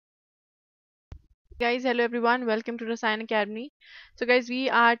Guys, hello everyone, welcome to the Science Academy. So guys, we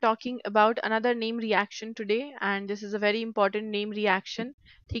are talking about another name reaction today, and this is a very important name reaction.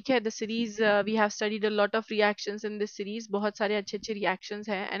 ठीक है, the series we have studied a lot of reactions in this series. बहुत सारे अच्छे अच्छे reactions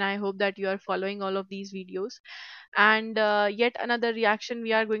हैं, and I hope that you are following all of these videos. And yet another reaction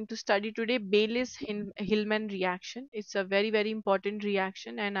we are going to study today, Baylis Hillman reaction. It's a very important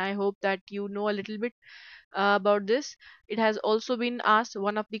reaction, and I hope that you know a little bit about this. It has also been asked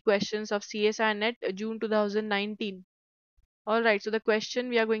one of the questions of CSI Net June 2019. All right, so the question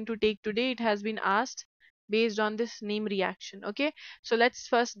we are going to take today, it has been asked based on this name reaction. Okay, so let's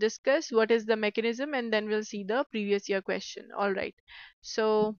first discuss what is the mechanism and then we'll see the previous year question. All right,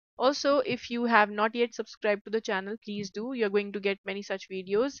 so also if you have not yet subscribed to the channel, please do. You're going to get many such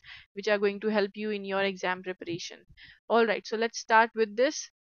videos which are going to help you in your exam preparation. All right, so let's start with this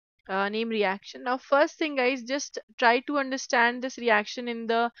name reaction. Now, first thing, guys, just try to understand this reaction in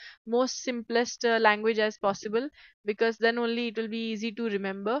the most simplest language as possible, because then only it will be easy to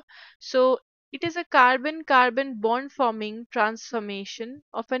remember. So, it is a carbon-carbon bond forming transformation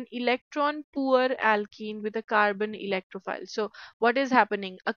of an electron poor alkene with a carbon electrophile. So, what is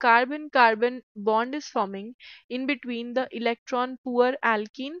happening? A carbon-carbon bond is forming in between the electron poor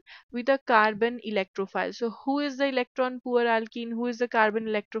alkene with a carbon electrophile. So who is the electron poor alkene? Who is the carbon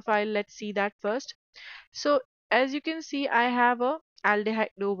electrophile? Let's see that first. So as you can see, I have a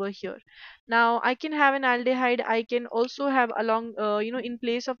aldehyde over here. Now I can have an aldehyde. I can also have along, in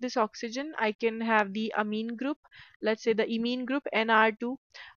place of this oxygen, I can have the amine group. Let's say the imine group NR2.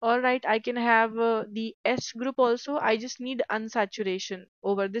 All right, I can have the S group also. I just need unsaturation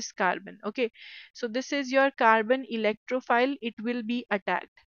over this carbon. Okay, so this is your carbon electrophile. It will be attacked,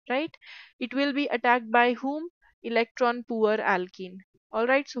 right? It will be attacked by whom? Electron poor alkene. All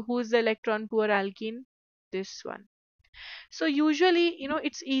right, so who is the electron poor alkene? This one. So usually,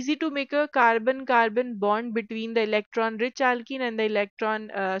 it's easy to make a carbon-carbon bond between the electron-rich alkene and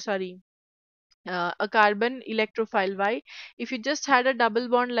the a carbon electrophile. Why? If you just had a double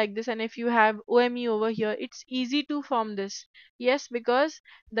bond like this, and if you have OMe over here, it's easy to form this. Yes, because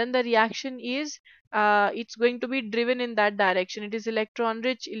then the reaction is it's going to be driven in that direction. It is electron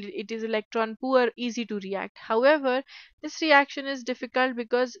rich, it is electron poor, easy to react. However, this reaction is difficult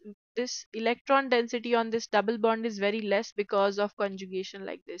because this electron density on this double bond is very less because of conjugation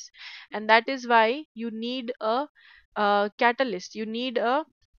like this, and that is why you need a catalyst. You need a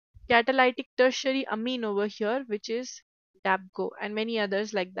catalytic tertiary amine over here, which is Dabco, and many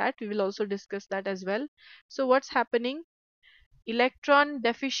others like that. We will also discuss that as well. So what's happening? Electron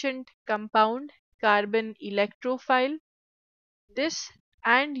deficient compound, carbon electrophile, this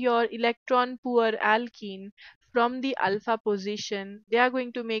and your electron poor alkene from the alpha position, they are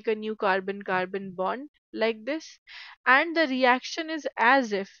going to make a new carbon-carbon bond like this, and the reaction is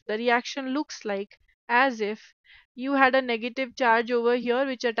as if, the reaction looks like as if you had a negative charge over here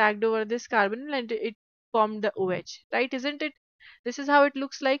which attacked over this carbon and it formed the OH, right? Isn't it? This is how it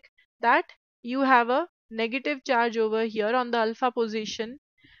looks like, that you have a negative charge over here on the alpha position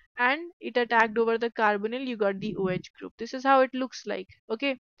and it attacked over the carbonyl, you got the OH group. This is how it looks like.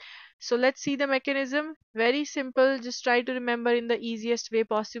 Okay, so let's see the mechanism. Very simple, just try to remember in the easiest way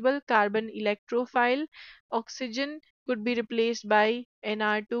possible. Carbon electrophile, oxygen could be replaced by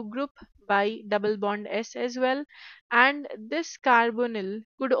Nr2 group, by double bond S as well, and this carbonyl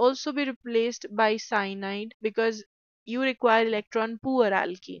could also be replaced by cyanide because you require electron poor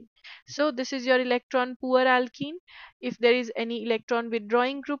alkene. So this is your electron poor alkene. If there is any electron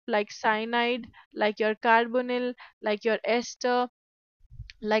withdrawing group like cyanide, like your carbonyl, like your ester,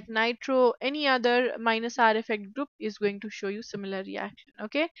 like nitro, any other minus R effect group is going to show you similar reaction.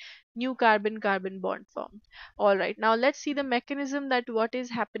 Okay, new carbon-carbon bond form. All right, now let's see the mechanism, that what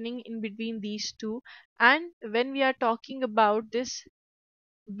is happening in between these two. And when we are talking about this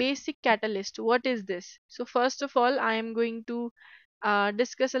basic catalyst, what is this? So first of all, I am going to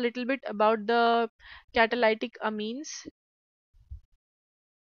discuss a little bit about the catalytic amines,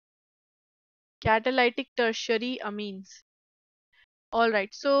 catalytic tertiary amines. All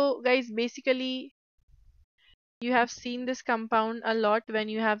right, so guys, basically you have seen this compound a lot when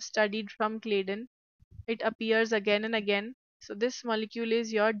you have studied from Claydon. It appears again and again. So this molecule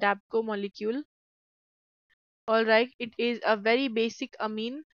is your Dabco molecule. All right, it is a very basic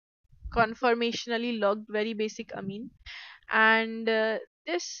amine, conformationally logged, very basic amine, and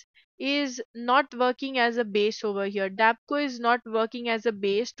this is not working as a base over here. Dabco is not working as a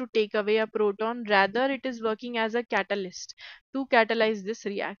base to take away a proton, rather it is working as a catalyst to catalyze this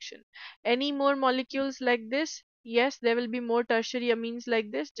reaction. Any more molecules like this? Yes, there will be more tertiary amines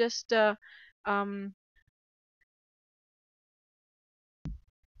like this. Um,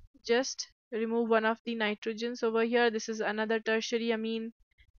 just remove one of the nitrogens over here. This is another tertiary amine,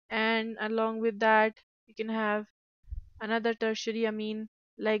 and along with that you can have another tertiary amine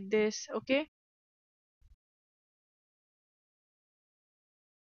like this. Okay,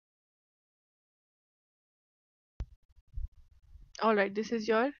 all right, this is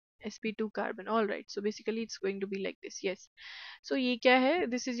your sp2 carbon. All right, so basically it's going to be like this. Yes, so ye kya hai?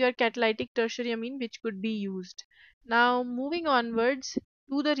 This is your catalytic tertiary amine which could be used. Now moving onwards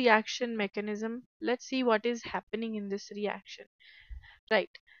to the reaction mechanism, let's see what is happening in this reaction. Right,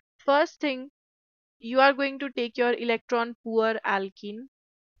 first thing, you are going to take your electron poor alkene,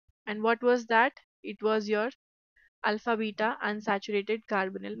 and what was that? It was your alpha beta unsaturated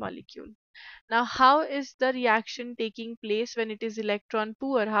carbonyl molecule. Now, how is the reaction taking place when it is electron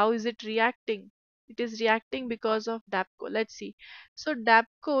poor? How is it reacting? It is reacting because of Dabco. Let's see. So,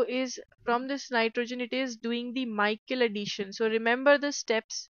 Dabco is from this nitrogen, it is doing the Michael addition. So, remember the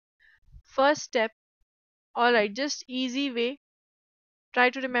steps. First step, alright, just easy way. Try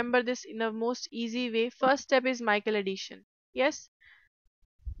to remember this in the most easy way. First step is Michael addition. Yes,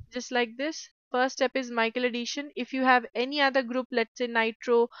 just like this. First step is Michael addition. If you have any other group, let's say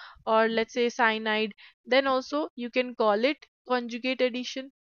nitro or let's say cyanide, then also you can call it conjugate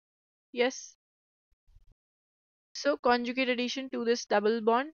addition. Yes. So conjugate addition to this double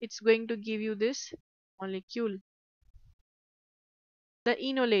bond, it's going to give you this molecule, the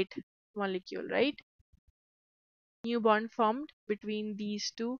enolate molecule, right? New bond formed between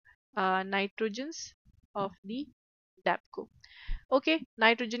these two nitrogens of the Dabco. Okay,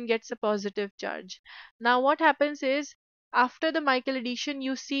 nitrogen gets a positive charge. Now what happens is, after the Michael addition,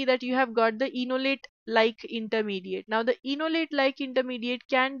 you see that you have got the enolate like intermediate. Now the enolate like intermediate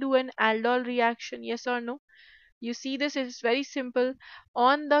can do an aldol reaction, yes or no? You see, this is very simple.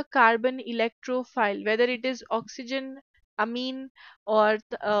 On the carbon electrophile, whether it is oxygen, amine, or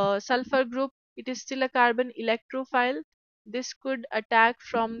sulfur group, it is still a carbon electrophile. This could attack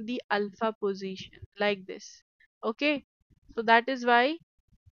from the alpha position like this. Okay, so that is why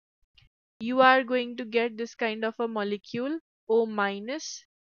you are going to get this kind of a molecule O minus,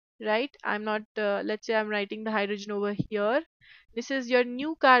 right? I'm not, let's say I'm writing the hydrogen over here. This is your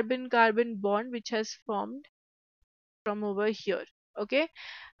new carbon-carbon bond which has formed from over here. Okay,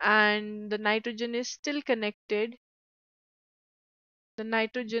 and the nitrogen is still connected. The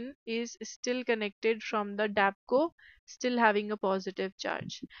nitrogen is still connected from the Dabco, still having a positive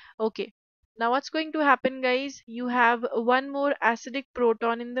charge. Okay, now what's going to happen, guys? You have one more acidic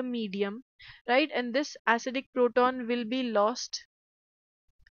proton in the medium, right? And this acidic proton will be lost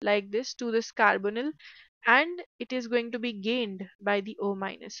like this to this carbonyl, and it is going to be gained by the O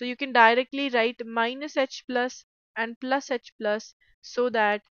minus. So you can directly write minus H plus and plus H plus so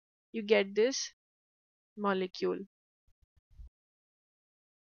that you get this molecule.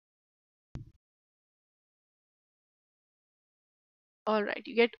 Alright,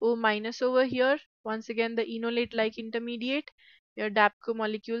 you get O minus over here. Once again, the enolate like intermediate. Your Dabco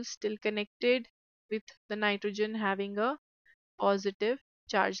molecule still connected with the nitrogen having a positive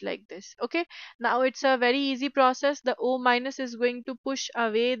charge like this. Okay, now it's a very easy process. The O minus is going to push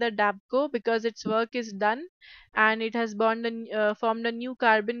away the Dabco because its work is done, and it has formed a new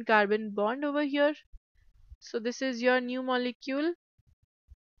carbon-carbon bond over here. So this is your new molecule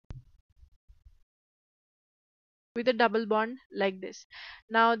with a double bond like this.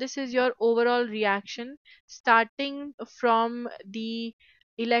 Now this is your overall reaction, starting from the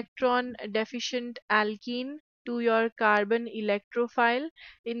electron deficient alkene to your carbon electrophile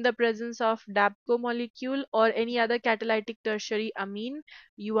in the presence of Dabco molecule or any other catalytic tertiary amine.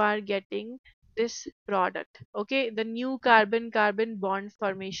 You are getting this product. Okay, the new carbon carbon bond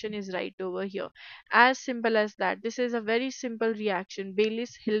formation is right over here. As simple as that. This is a very simple reaction,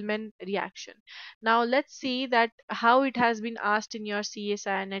 Baylis Hillman reaction. Now let's see that how it has been asked in your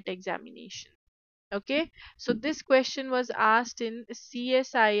CSIR net examination. Okay, so this question was asked in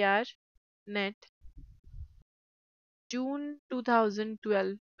CSIR net June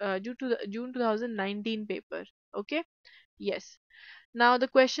 2012, due to the June 2019 paper. Okay, yes. Now the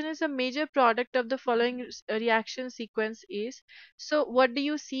question is, a major product of the following reaction sequence is. So what do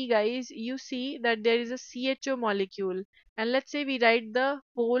you see, guys? You see that there is a CHO molecule, and let's say we write the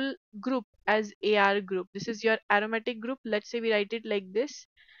whole group as AR group. This is your aromatic group. Let's say we write it like this,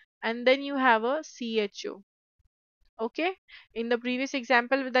 and then you have a CHO. Okay, in the previous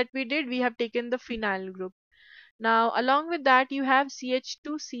example that we did, we have taken the phenyl group. Now along with that you have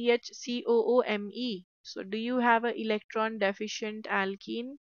CH2CHCOOMe. So do you have an electron deficient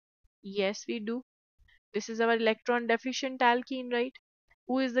alkene? Yes, we do. This is our electron deficient alkene, right?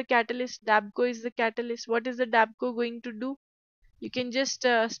 Who is the catalyst? Dabco is the catalyst. What is the Dabco going to do? You can just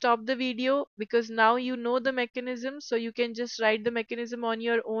stop the video because now you know the mechanism, so you can just write the mechanism on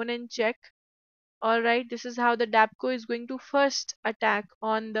your own and check. Alright, this is how the Dabco is going to first attack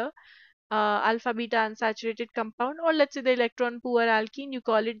on the alpha beta unsaturated compound, or let's say the electron poor alkene, you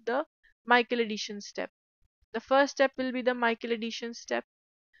call it the Michael addition step. The first step will be the Michael addition step.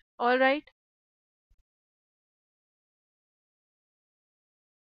 Alright,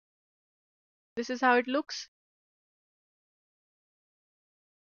 this is how it looks.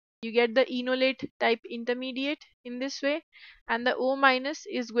 You get the enolate type intermediate in this way, and the O minus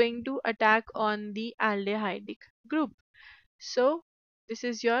is going to attack on the aldehydic group. So this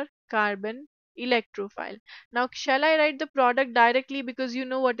is your carbon electrophile. Now shall I write the product directly because you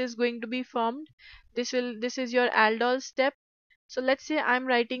know what is going to be formed? This is your aldol step. So let's say I'm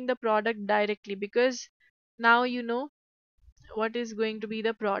writing the product directly because now you know what is going to be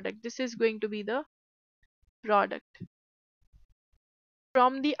the product. This is going to be the product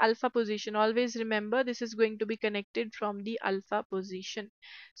from the alpha position. Always remember, this is going to be connected from the alpha position.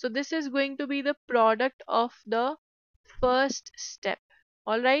 So this is going to be the product of the first step.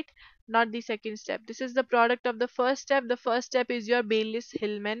 All right, not the second step. This is the product of the first step. The first step is your Baylis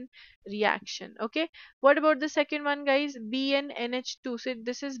Hillman reaction. Okay, what about the second one, guys? BnNH2. So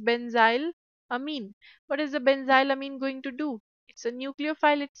this is benzyl amine. What is the benzyl amine going to do? It's a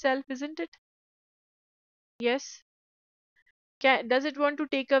nucleophile itself, isn't it? Yes. Does it want to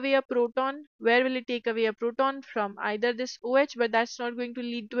take away a proton? Where will it take away a proton from? Either this OH, but that's not going to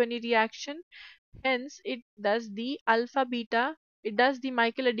lead to any reaction. Hence, it does the alpha beta, it does the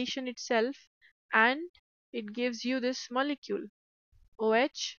Michael addition itself, and it gives you this molecule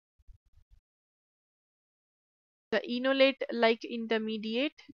OH, the enolate like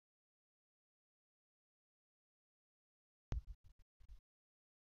intermediate,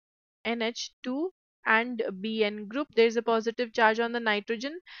 NH2 and Bn group. There is a positive charge on the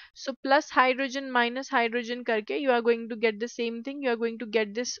nitrogen. So plus hydrogen minus hydrogen karke, you are going to get the same thing. You are going to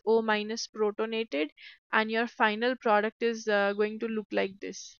get this O minus protonated, and your final product is going to look like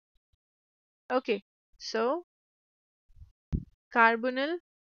this. Okay, so carbonyl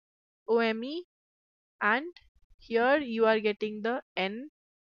OMe, and here you are getting the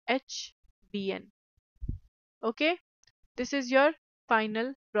NHBN. Okay, this is your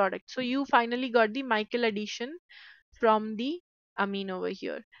final product. So you finally got the Michael addition from the amine over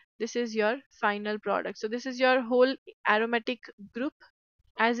here. This is your final product. So this is your whole aromatic group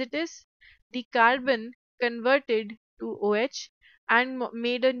as it is. The carbon converted to OH and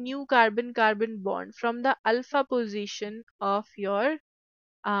made a new carbon-carbon bond from the alpha position of your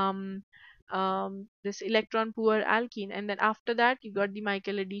um, this electron poor alkene, and then after that you got the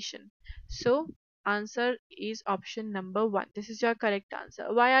Michael addition. So answer is option number 1. This is your correct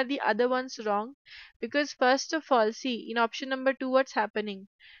answer. Why are the other ones wrong? Because first of all, see, in option number 2 what's happening,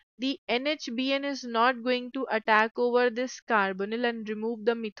 the NHBN is not going to attack over this carbonyl and remove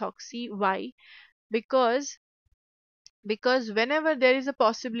the methoxy. Why? because because whenever there is a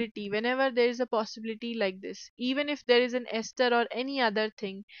possibility like this, even if there is an ester or any other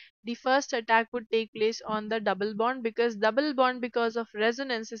thing, the first attack would take place on the double bond, because double bond because of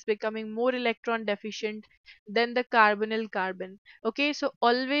resonance is becoming more electron deficient than the carbonyl carbon. Okay, so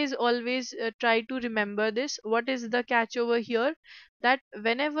always try to remember this. What is the catch over here? That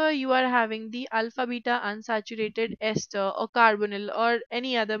whenever you are having the alpha beta unsaturated ester or carbonyl or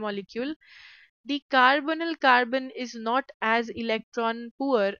any other molecule, the carbonyl carbon is not as electron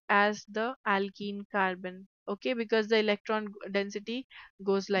poor as the alkene carbon. Okay, because the electron density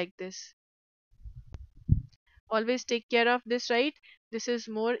goes like this. Always take care of this, right? This is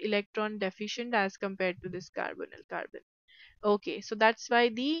more electron deficient as compared to this carbonyl carbon. Okay, so that's why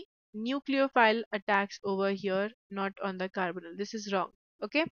the nucleophile attacks over here, not on the carbonyl. This is wrong.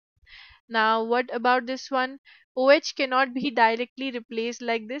 Okay. Now, what about this one? OH cannot be directly replaced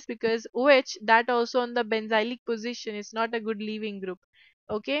like this because OH, that also on the benzylic position, is not a good leaving group.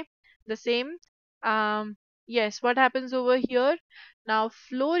 Okay, the same. Yes, what happens over here? Now,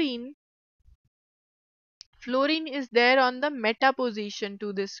 fluorine is there on the meta position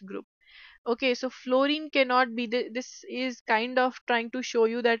to this group. Okay, so fluorine cannot be this is kind of trying to show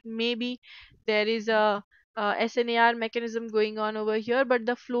you that maybe there is a SNAR mechanism going on over here, but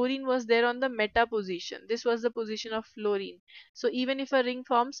the fluorine was there on the meta position. This was the position of fluorine. So even if a ring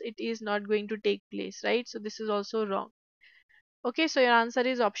forms, it is not going to take place, right? So this is also wrong. Okay, so your answer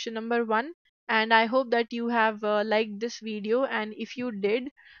is option number 1. And I hope that you have liked this video, and if you did,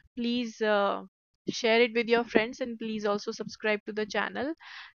 please share it with your friends, and please also subscribe to the channel.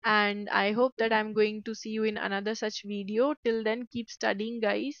 And I hope that I'm going to see you in another such video. Till then, keep studying,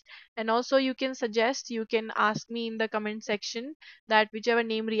 guys. And also, you can suggest, you can ask me in the comment section that whichever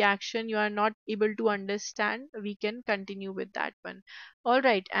name reaction you are not able to understand, we can continue with that one. All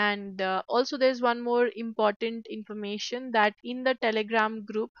right. And also, there's one more important information, that in the Telegram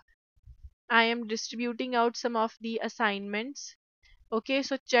group I am distributing out some of the assignments. Okay,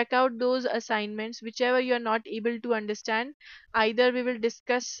 so check out those assignments, whichever you are not able to understand. Either we will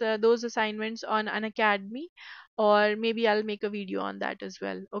discuss those assignments on an academy, or maybe I'll make a video on that as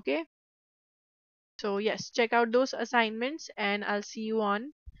well. Okay, so yes, check out those assignments, and I'll see you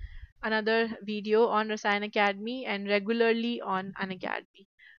on another video on Rasayan Academy and regularly on an academy.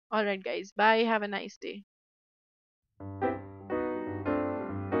 All right, guys, bye. Have a nice day.